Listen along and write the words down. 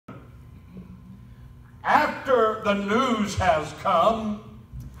after the news has come,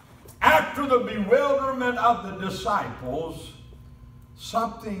 after the bewilderment of the disciples,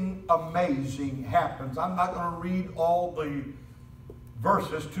 something amazing happens. I'm not going to read all the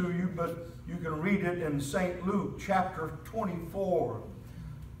verses to you, but you can read it in St. Luke chapter 24,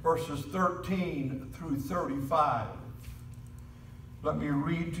 verses 13 through 35. Let me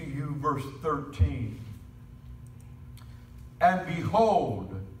read to you verse 13. And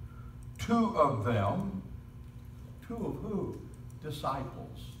behold, two of them, two of who?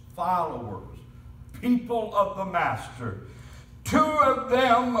 Disciples, followers, people of the Master. Two of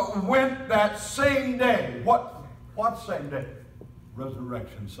them went that same day. What same day?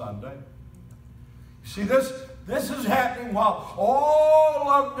 Resurrection Sunday. See, this is happening while all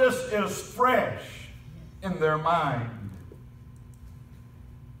of this is fresh in their mind.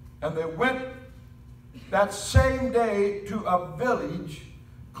 And they went that same day to a village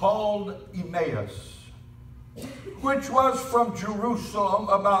called Emmaus, which was from Jerusalem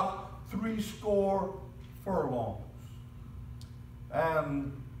about 70 furlongs.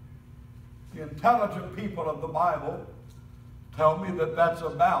 And the intelligent people of the Bible tell me that that's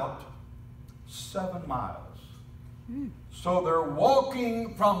about 7 miles. So they're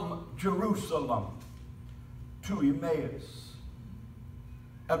walking from Jerusalem to Emmaus.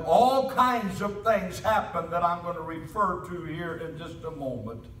 And all kinds of things happen that I'm going to refer to here in just a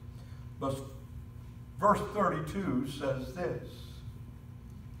moment. But verse 32 says this.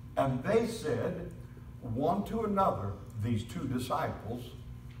 And they said one to another, these two disciples,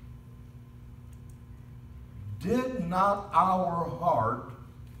 did not our heart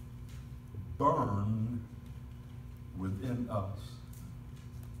burn within us?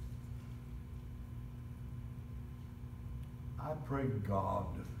 I pray, God,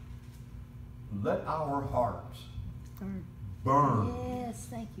 let our hearts burn yes,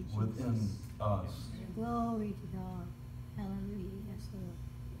 thank you, Jesus. Within us. Glory to God. Hallelujah. Yes, Lord.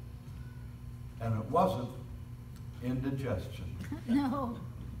 And it wasn't indigestion. No.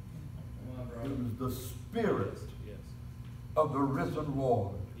 It was the Spirit of the risen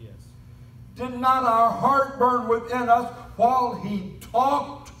Lord. Yes. Did not our heart burn within us while he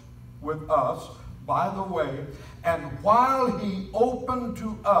talked with us, by the way, and while he opened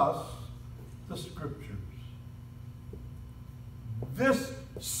to us the Scriptures? This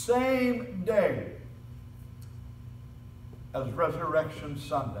same day as Resurrection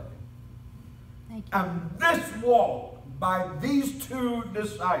Sunday. Thank you. And this walk by these two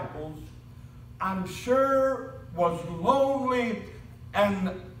disciples, I'm sure, was lonely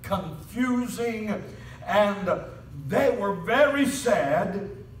and confusing, and they were very sad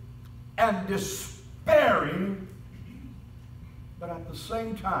and despairing, but at the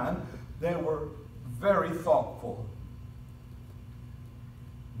same time, they were very thoughtful.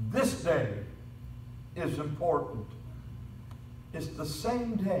 This day is important. It's the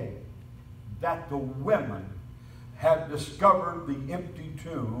same day that the women had discovered the empty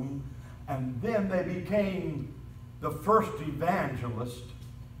tomb, and then they became the first evangelist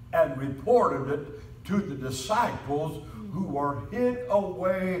and reported it to the disciples who were hid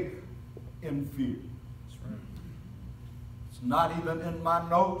away in fear. It's not even in my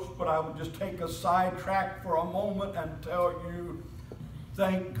notes, but I would just take a sidetrack for a moment and tell you,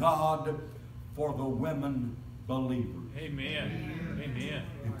 thank God for the women believers. Amen. Amen.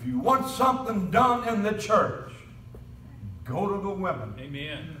 If you want something done in the church, go to the women.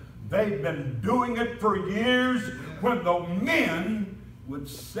 Amen. They've been doing it for years when the men would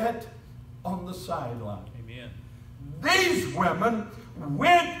sit on the sideline. Amen. These women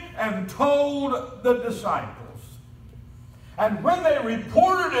went and told the disciples. And when they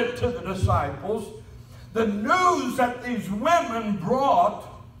reported it to the disciples, the news that these women brought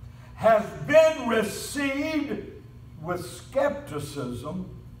has been received with skepticism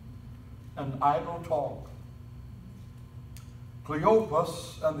and idle talk.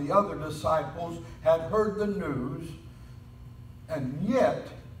 Cleopas and the other disciples had heard the news, and yet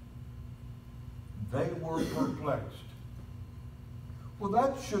they were perplexed. Well,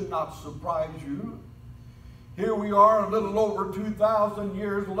 that should not surprise you. Here we are a little over 2,000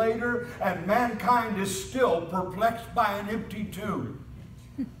 years later, and mankind is still perplexed by an empty tomb.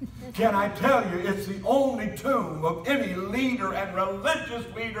 Can I tell you, it's the only tomb of any leader and religious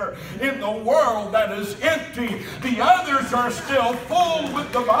leader in the world that is empty. The others are still full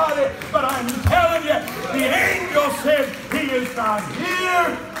with the body, but I'm telling you, the angel said, he is not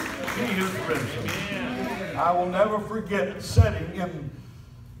here, he is risen. I will never forget sitting in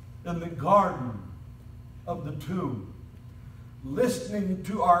the garden of the tomb, listening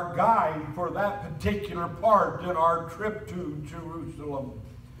to our guide for that particular part in our trip to Jerusalem.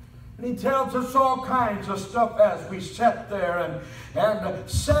 And he tells us all kinds of stuff as we sit there and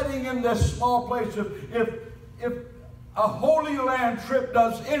sitting in this small place. If a Holy Land trip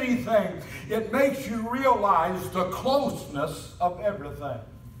does anything, it makes you realize the closeness of everything.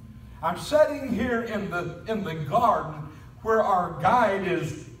 I'm sitting here in the garden where our guide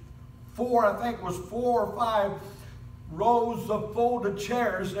is four or five rows of folded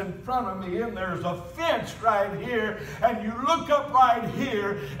chairs in front of me, and there's a fence right here, and you look up right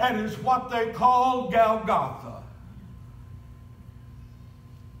here, and it's what they call Golgotha.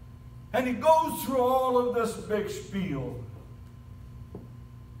 And he goes through all of this big spiel.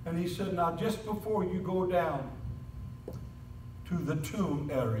 And he said, now just before you go down to the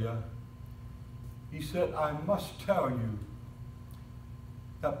tomb area, he said, I must tell you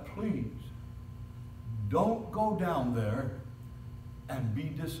that please don't go down there and be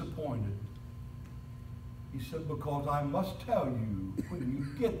disappointed. He said, because I must tell you, when you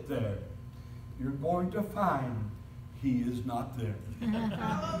get there, you're going to find he is not there.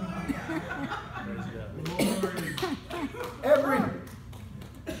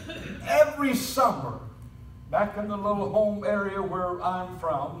 Every summer, back in the little home area where I'm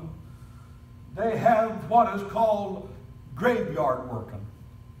from, they have what is called graveyard working.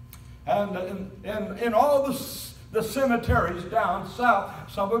 And in all the cemeteries down south,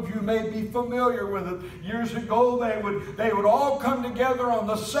 some of you may be familiar with it. Years ago, they would all come together on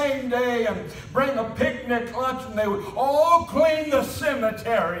the same day and bring a picnic lunch, and they would all clean the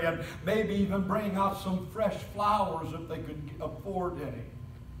cemetery and maybe even bring out some fresh flowers if they could afford any.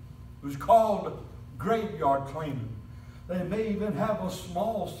 It was called graveyard cleaning. They may even have a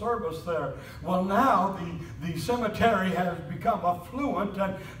small service there. Well, now the cemetery has become affluent,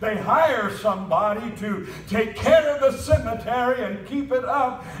 and they hire somebody to take care of the cemetery and keep it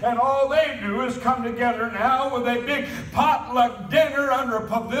up. And all they do is come together now with a big potluck dinner under a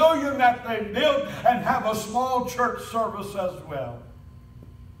pavilion that they built and have a small church service as well.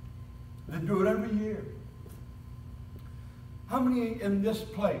 They do it every year. How many in this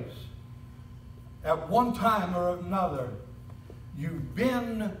place, at one time or another, you've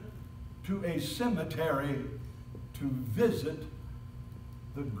been to a cemetery to visit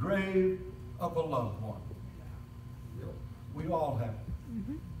the grave of a loved one? We all have.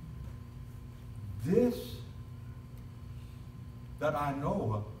 Mm-hmm. This that I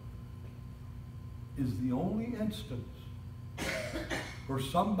know of is the only instance where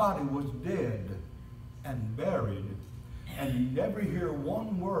somebody was dead and buried, and you never hear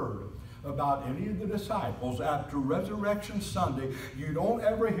one word about any of the disciples after Resurrection Sunday. You don't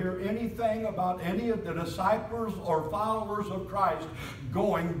ever hear anything about any of the disciples or followers of Christ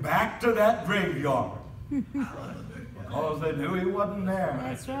going back to that graveyard because they knew he wasn't there.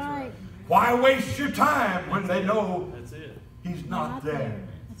 That's right. Why waste your time when they know he's not there? There?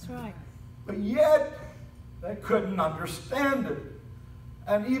 That's right. But yet, they couldn't understand it.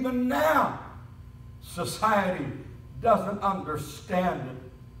 And even now, society doesn't understand it.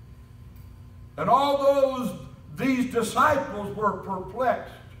 And although these disciples were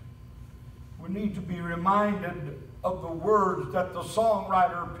perplexed, we need to be reminded of the words that the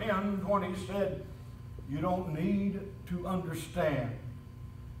songwriter penned when he said, you don't need to understand.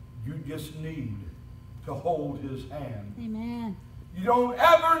 You just need to hold his hand. Amen. You don't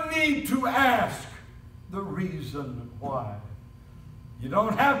ever need to ask the reason why. You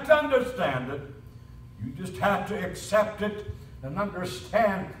don't have to understand it. You just have to accept it and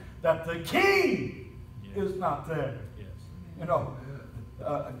understand that the King is not there. Yes. You know,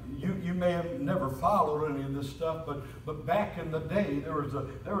 you may have never followed any of this stuff, but back in the day there was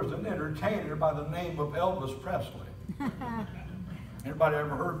an entertainer by the name of Elvis Presley. Anybody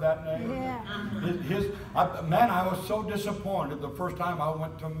ever heard that name? Yeah. Man, I was so disappointed the first time I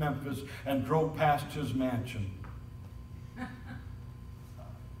went to Memphis and drove past his mansion.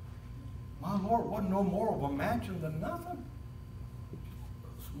 My Lord, wasn't no more of a mansion than nothing.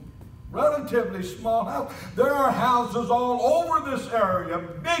 Relatively small house. There are houses all over this area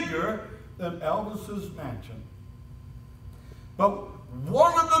bigger than Elvis's mansion. But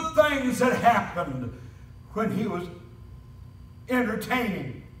one of the things that happened when he was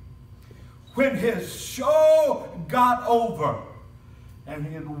entertaining, when his show got over and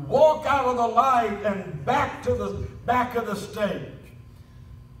he'd walk out of the light and back to the back of the stage,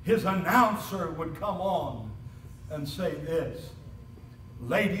 his announcer would come on and say this: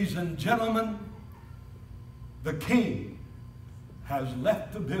 ladies and gentlemen, the King has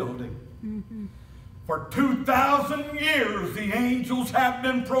left the building. Mm-hmm. For 2,000 years, the angels have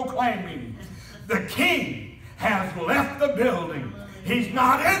been proclaiming, the King has left the building. He's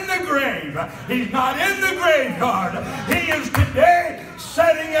not in the grave. He's not in the graveyard. He is today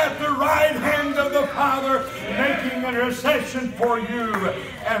sitting at the right hand of the Father, making intercession for you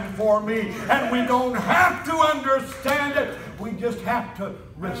and for me. And we don't have to understand it. We just have to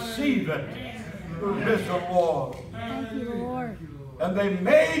receive it through His Lord. Thank you, Lord. And they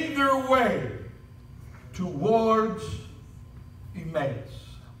made their way towards Emmaus.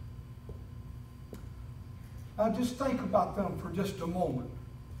 Now just think about them for just a moment.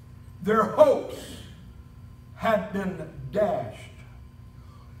 Their hopes had been dashed.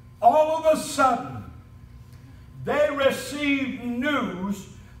 All of a sudden, they received news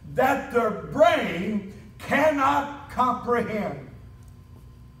that their brain cannot comprehend.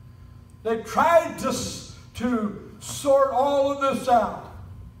 They tried to sort all of this out.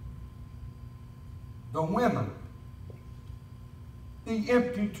 The women, the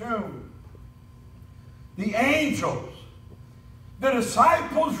empty tomb, the angels, the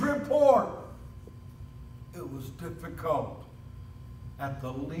disciples' report. It was difficult, at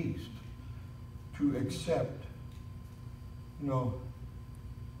the least, to accept. You know,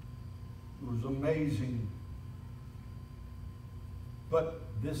 it was amazing. But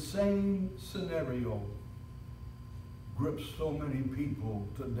this same scenario grips so many people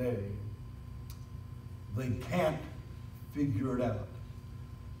today. They can't figure it out.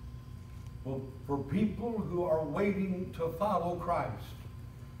 Well, for people who are waiting to follow Christ,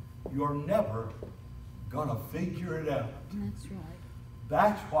 you're never going to figure it out. That's right.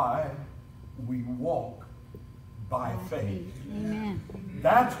 That's why we walk by faith. Amen.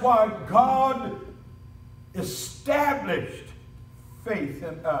 That's why God established faith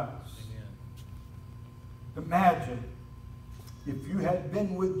in us. Imagine if you had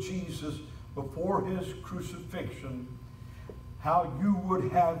been with Jesus before His crucifixion, how you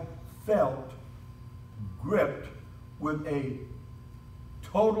would have felt gripped with a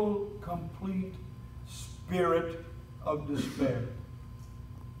total, complete spirit of despair.